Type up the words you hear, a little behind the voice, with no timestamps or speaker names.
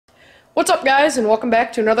What's up, guys, and welcome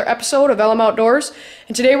back to another episode of LM Outdoors.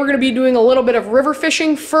 And today we're going to be doing a little bit of river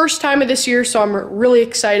fishing, first time of this year, so I'm really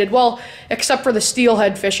excited. Well, except for the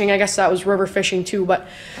steelhead fishing, I guess that was river fishing too, but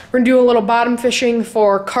we're going to do a little bottom fishing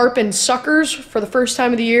for carp and suckers for the first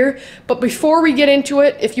time of the year. But before we get into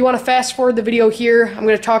it, if you want to fast forward the video here, I'm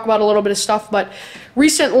going to talk about a little bit of stuff. But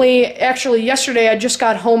recently, actually yesterday, I just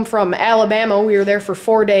got home from Alabama. We were there for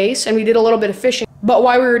 4 days, and we did a little bit of fishing. But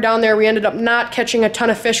while we were down there, we ended up not catching a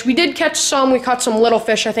ton of fish. We did catch some. We caught some little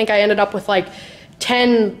fish. I think I ended up with like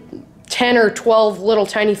 10 or 12 little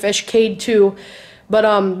tiny fish, Cade too.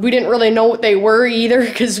 But we didn't really know what they were either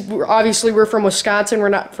because obviously we're from Wisconsin. We're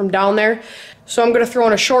not from down there. So I'm going to throw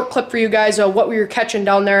in a short clip for you guys of what we were catching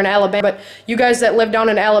down there in Alabama. But you guys that live down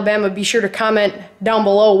in Alabama, be sure to comment down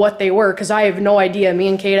below what they were because I have no idea. Me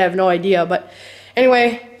and Cade have no idea. But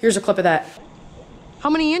anyway, here's a clip of that.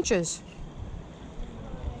 How many inches?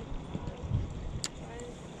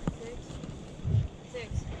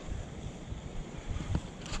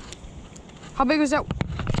 How big was that?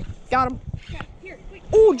 Got him. Yeah, here, wait.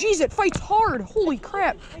 Oh, geez, it fights hard. Holy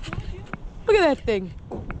crap. Look at that thing.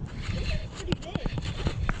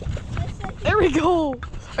 There we go.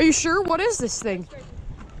 Are you sure? What is this thing?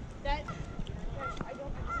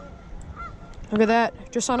 Look at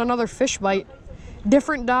that. Just on another fish bite.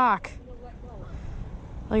 Different dock.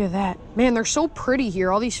 Look at that. Man, they're so pretty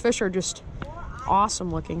here. All these fish are just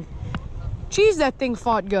awesome looking. Geez, that thing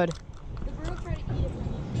fought good.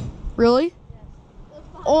 Really?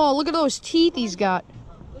 Oh, look at those teeth he's got.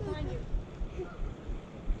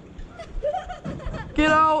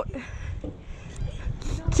 Get out.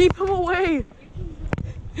 Keep him away.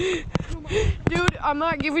 Dude, I'm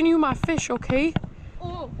not giving you my fish, okay?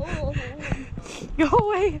 Go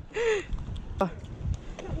away. Look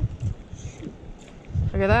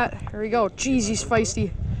at that. There we go. Jeez, he's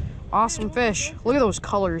feisty. Awesome fish. Look at those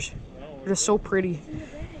colors. They're just so pretty.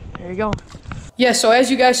 There you go. Yeah, so as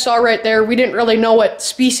you guys saw right there, we didn't really know what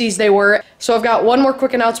species they were. So I've got one more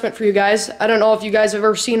quick announcement for you guys. I don't know if you guys have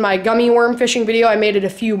ever seen my gummy worm fishing video. I made it a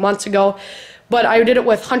few months ago, but I did it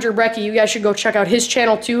with Hunter Brecky. You guys should go check out his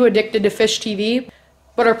channel too, Addicted to Fish TV.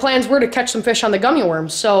 But our plans were to catch some fish on the gummy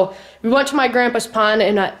worms. So we went to my grandpa's pond,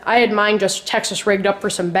 and I had mine just Texas rigged up for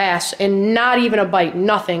some bass, and not even a bite,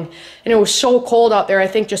 nothing. And it was so cold out there, I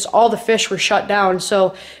think just all the fish were shut down.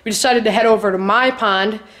 So we decided to head over to my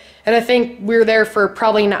pond. And I think we were there for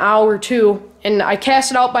probably an hour or two, and I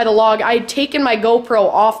cast it out by the log. I had taken my GoPro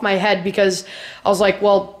off my head because I was like,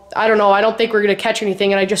 well, I don't know, I don't think we're going to catch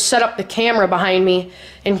anything, and I just set up the camera behind me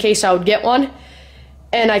in case I would get one.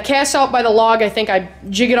 And I cast out by the log. I think I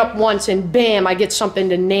jig it up once, and bam, I get something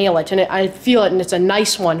to nail it, and I feel it, and it's a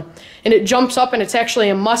nice one. And it jumps up, and it's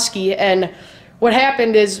actually a muskie, and what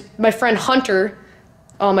happened is my friend Hunter,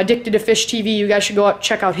 Addicted to Fish TV, you guys should go out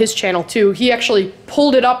check out his channel too. He actually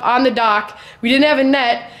pulled it up on the dock. We didn't have a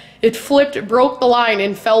net. It flipped, it broke the line,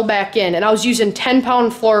 and fell back in. And I was using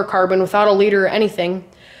 10-pound fluorocarbon without a leader or anything.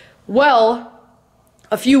 Well,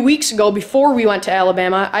 a few weeks ago, before we went to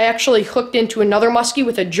Alabama, I actually hooked into another muskie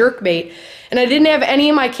with a jerkbait. And I didn't have any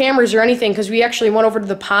of my cameras or anything because we actually went over to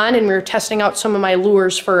the pond and we were testing out some of my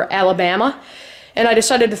lures for Alabama. And I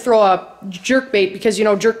decided to throw a jerkbait because, you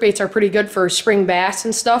know, jerkbaits are pretty good for spring bass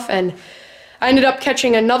and stuff. And I ended up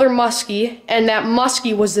catching another muskie, and that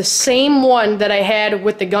muskie was the same one that I had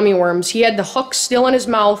with the gummy worms. He had the hook still in his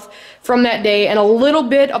mouth from that day, and a little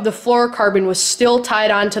bit of the fluorocarbon was still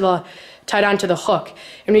tied onto the hook.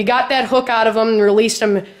 And we got that hook out of him and released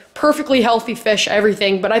him. Perfectly healthy fish,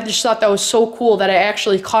 everything. But I just thought that was so cool that I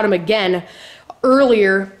actually caught him again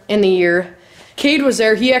earlier in the year. Cade was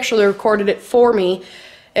there. He actually recorded it for me,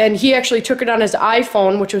 and he actually took it on his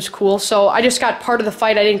iPhone, which was cool. So I just got part of the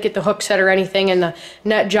fight. I didn't get the hook set or anything, and the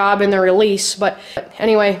net job and the release. But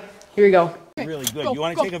anyway, here we go. Really good. You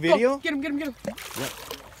want to take a video? Get him. Yeah.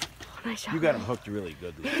 Oh, nice shot. You got him hooked really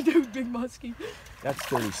good. Dude, big muskie. That's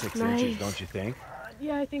 36 inches, don't you think?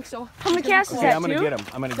 Yeah, I think so. How many casts is Okay, that, I'm going to get him.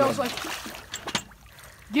 I'm going to get him. Like,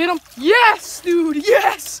 get him. Yes, dude.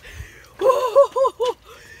 Yes.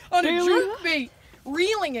 On a jerkbait,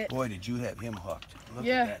 reeling it. Boy, did you have him hooked. Look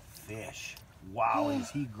Yeah. at that fish. Wow, is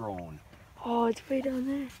he grown. Oh, it's way down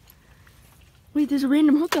there. Wait, there's a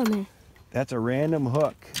random hook on there. That's a random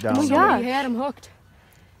hook down my there. God. Somebody had him hooked.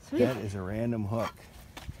 Sweet. That is a random hook.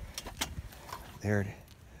 There it is.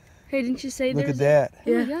 Hey, didn't you say Look there's at that.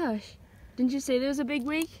 Oh my gosh. Didn't you say there was a big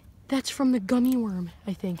wake? That's from the gummy worm,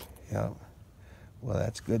 I think. Yeah. Well,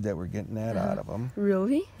 that's good that we're getting that out of them.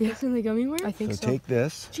 Really? Yeah. That's in the gummy worm? I think So so. take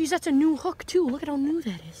this. Geez, that's a new hook too. Look at how new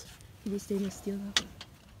that is. Did they stainless steel though?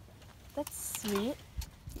 That's sweet.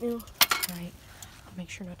 Ew. All right. I'll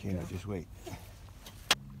make sure not to Okay, now drop. just wait.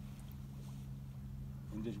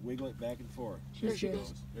 and just wiggle it back and forth. There she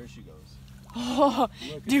goes. There she goes. Oh,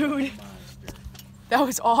 Look at dude. that monster. That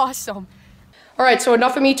was awesome. All right, so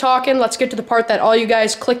enough of me talking. Let's get to the part that all you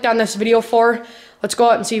guys clicked on this video for. Let's go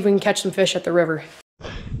out and see if we can catch some fish at the river.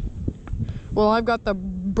 Well, I've got the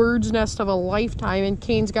bird's nest of a lifetime, and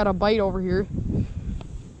Kane's got a bite over here.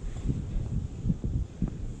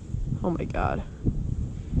 Oh my God.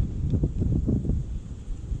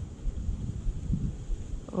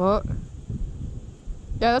 Oh.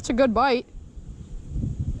 Yeah, that's a good bite.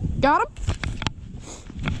 Got him?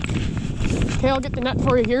 Okay, I'll get the net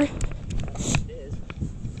for you here.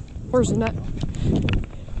 Where's the net?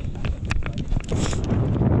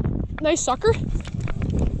 Nice sucker.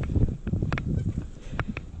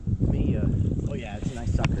 Oh yeah, it's a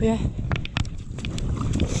nice sucker. Yeah.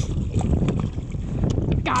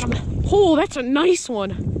 Got him. Oh, that's a nice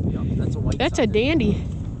one. Yep, that's a white That's sucker. a dandy.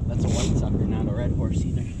 That's a white sucker, not a red horse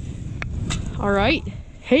either. All right.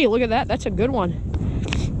 Hey, look at that. That's a good one.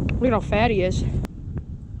 Look at how fat he is.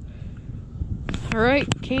 All right,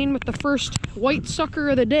 Kane with the first white sucker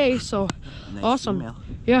of the day, so Nice awesome. female.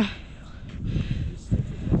 Yeah.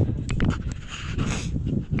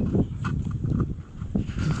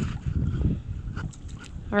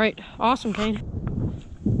 All right, awesome, Kane.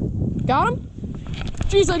 Got him?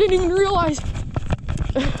 Jeez, I didn't even realize.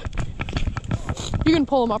 You can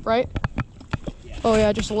pull him up, right? Yeah. Oh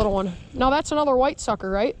yeah, just a little one. Now that's another white sucker,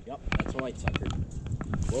 right? Yep, that's a white sucker.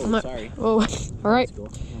 Whoa, sorry. Oh, all right.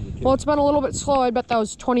 Let's go. Well, it's been a little bit slow. I bet that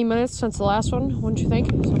was 20 minutes since the last one. Wouldn't you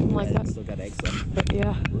think? Something like that. Still got eggs left. But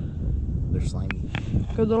yeah, They're slimy.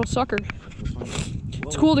 good little sucker. Whoa.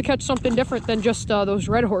 It's cool to catch something different than just those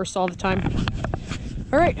red horse all the time.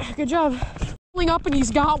 All right, good job. Reeling up and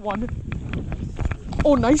he's got one.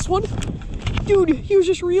 Oh, nice one. Dude, he was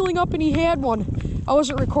just reeling up and he had one. I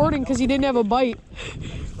wasn't recording because he didn't have a bite.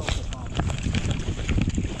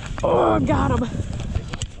 Oh, got him.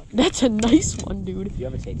 That's a nice one, dude. Do you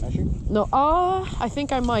have a tape measure? No, I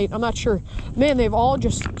think I might. I'm not sure. Man, they've all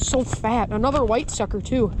just so fat. Another white sucker,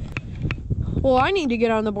 too. Well, I need to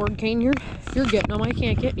get on the board, Kane. You're getting them. I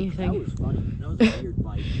can't get anything. That was funny. That was a weird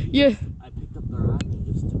bite. Yeah. I picked up the rod and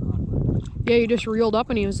he just took off. Yeah, you just reeled up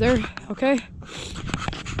and he was there. Okay.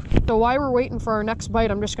 So while we're waiting for our next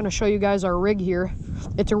bite, I'm just going to show you guys our rig here.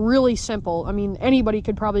 It's really simple. I mean, anybody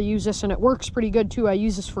could probably use this, and it works pretty good too. I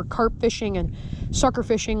use this for carp fishing and sucker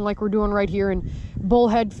fishing like we're doing right here, and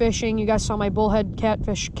bullhead fishing. You guys saw my bullhead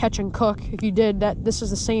catfish catch and cook. If you did that, this is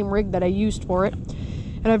the same rig that I used for it.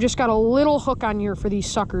 And I've just got a little hook on here for these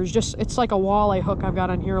suckers. It's like a walleye hook I've got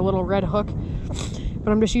on here, a little red hook.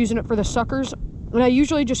 But I'm just using it for the suckers. And I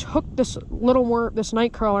usually just hook this this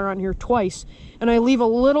night crawler on here twice. And I leave a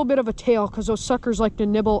little bit of a tail because those suckers like to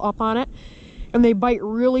nibble up on it. And they bite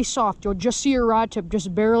really soft. You'll just see your rod tip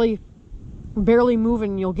just barely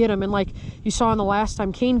moving and you'll get them. And like you saw in the last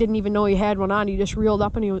time, Kane didn't even know he had one on. He just reeled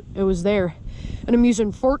up and it was there. And I'm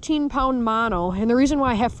using 14-pound mono. And the reason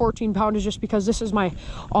why I have 14-pound is just because this is my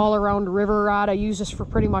all-around river rod. I use this for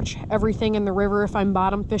pretty much everything in the river if I'm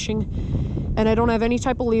bottom fishing. And I don't have any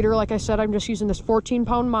type of leader. Like I said, I'm just using this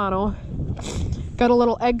 14-pound mono. Got a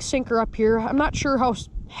little egg sinker up here. I'm not sure how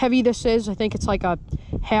heavy this is. I think it's like a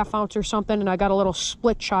 ½ ounce or something. And I got a little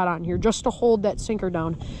split shot on here just to hold that sinker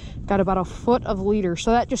down. Got about a foot of leader.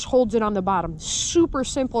 So that just holds it on the bottom. Super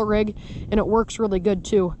simple rig, and it works really good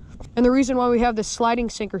too. And the reason why we have this sliding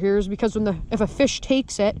sinker here is because if a fish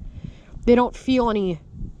takes it, they don't feel any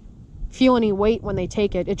weight when they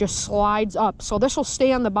take it. It just slides up. So this will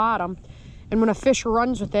stay on the bottom, and when a fish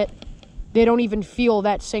runs with it, they don't even feel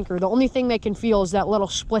that sinker. The only thing they can feel is that little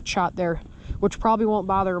split shot there, which probably won't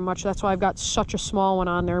bother them much. That's why I've got such a small one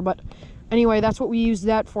on there. But anyway, that's what we use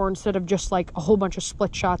that for instead of just like a whole bunch of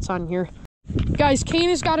split shots on here. Guys, Kane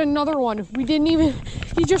has got another one.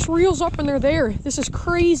 He just reels up and they're there. This is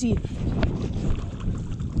crazy.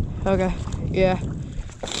 Okay, yeah.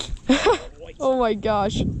 Oh my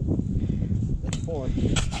gosh.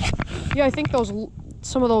 Yeah, I think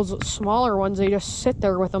some of those smaller ones, they just sit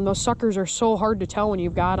there with them. Those suckers are so hard to tell when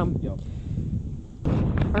you've got them. Yep.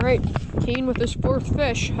 All right, Kane with his fourth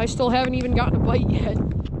fish. I still haven't even gotten a bite yet.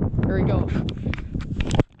 There we go.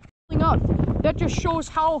 Up. That just shows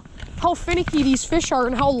how finicky these fish are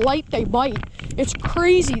and how light they bite. It's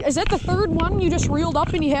crazy. Is that the third one you just reeled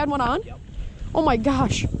up and you had one on? Yep. Oh my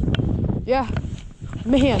gosh. Yeah.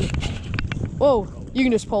 Man. Whoa. You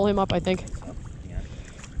can just pull him up, I think.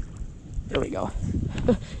 There we go.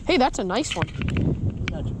 Hey, that's a nice one.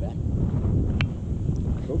 Not too bad.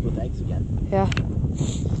 Filled with eggs again. Yeah.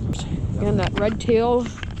 Again, that red tail,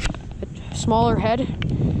 smaller head.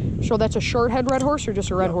 So that's a short head red horse or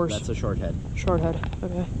just a red horse? That's a short head. Short head,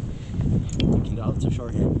 okay. Oh, it's a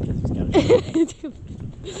short hand because he's got a short hand.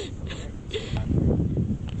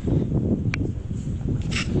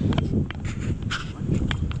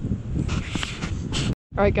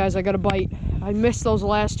 All right, guys, I got a bite. I missed those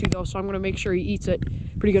last two, though, so I'm going to make sure he eats it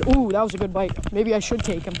pretty good. Ooh, that was a good bite. Maybe I should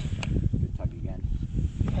take him. Good tug again.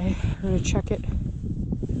 Okay, I'm going to check it.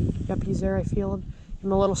 Yep, he's there. I feel him. Give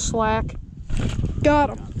him a little slack.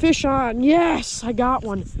 Got him. Fish on. Yes, I got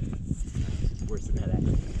one. Where's the net at?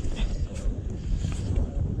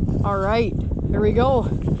 All right, there we go.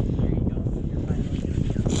 There you go. You're finally going to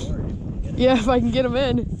be on board. Yeah, if I can get him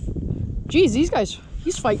in. Geez, these guys,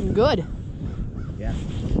 he's fighting good. Yeah,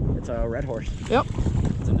 it's a red horse. Yep.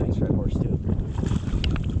 It's a nice red horse, too.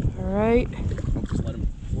 All right. Just let him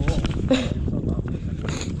roll.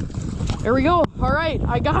 There we go. All right,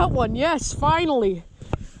 I got one. Yes, finally.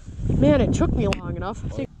 Man, it took me long enough.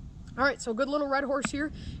 All right, so good little red horse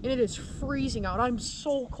here, and it is freezing out. I'm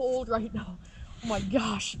so cold right now. Oh my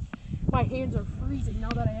gosh. My hands are freezing now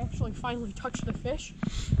that I actually finally touched the fish.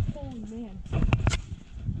 Holy man.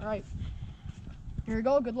 All right. Here we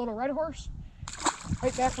go. Good little red horse.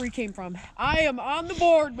 Right back where he came from. I am on the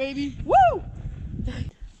board, baby. Woo!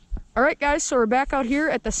 All right, guys, so we're back out here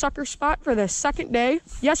at the sucker spot for the second day.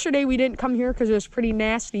 Yesterday we didn't come here because it was pretty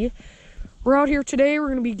nasty. We're out here today. We're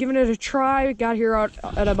going to be giving it a try. We got here out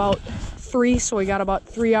at about 3, so we got about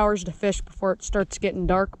 3 hours to fish before it starts getting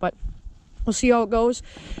dark, but we'll see how it goes.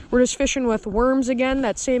 We're just fishing with worms again,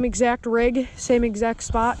 that same exact rig, same exact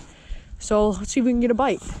spot. So let's see if we can get a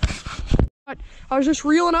bite. I was just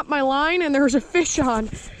reeling up my line and there was a fish on.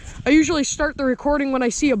 I usually start the recording when I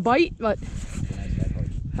see a bite, but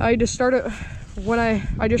I just started when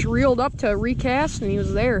I just reeled up to recast and he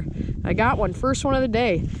was there. I got one, first one of the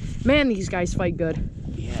day. Man, these guys fight good.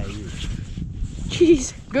 Yeah, huge.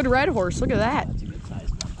 Jeez, good red horse, look at that. That's a good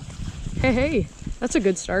sized one. Hey, that's a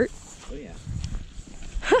good start. Oh, yeah.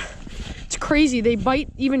 It's crazy, they bite,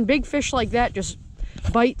 even big fish like that just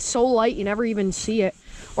bite so light you never even see it.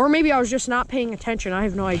 Or maybe I was just not paying attention, I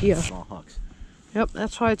have no idea. Small hooks. Yep,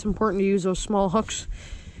 that's why it's important to use those small hooks.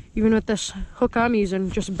 Even with this hook I'm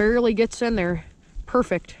using, just barely gets in there.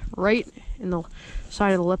 Perfect, right in the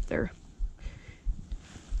side of the lip there.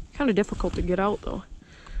 Kind of difficult to get out though.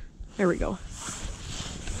 There we go.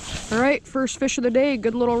 All right, first fish of the day,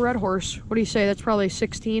 good little red horse. What do you say, that's probably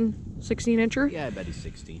 16 incher? Yeah, I bet he's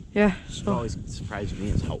 16. Yeah, What so always surprises me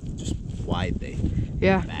is how just wide they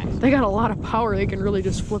yeah, backs. they got a lot of power. They can really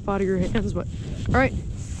just flip out of your hands, but all right,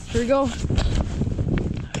 here we go.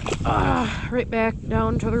 Right back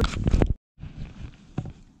down to the...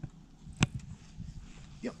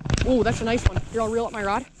 Yep. Oh, that's a nice one. Here, I'll reel up my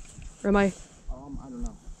rod. Or am I... I don't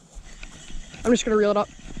know. I'm just gonna reel it up.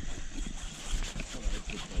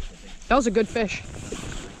 That was a good fish.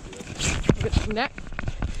 Get some neck.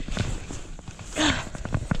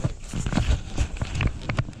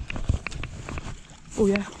 Oh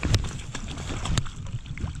yeah.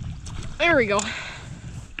 There we go.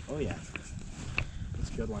 Oh, yeah. That's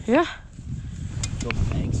a good one. Yeah. Good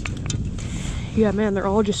thanks. Yeah, man, they're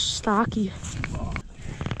all just stocky. Oh.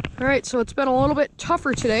 All right, so it's been a little bit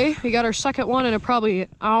tougher today. We got our second one in probably an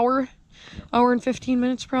hour and 15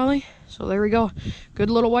 minutes probably. So there we go. Good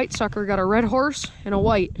little white sucker. Got a red horse and a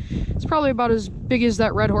white. It's probably about as big as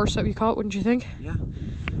that red horse that we caught, wouldn't you think? Yeah.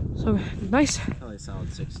 So nice. Probably a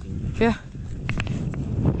solid 16. Yeah.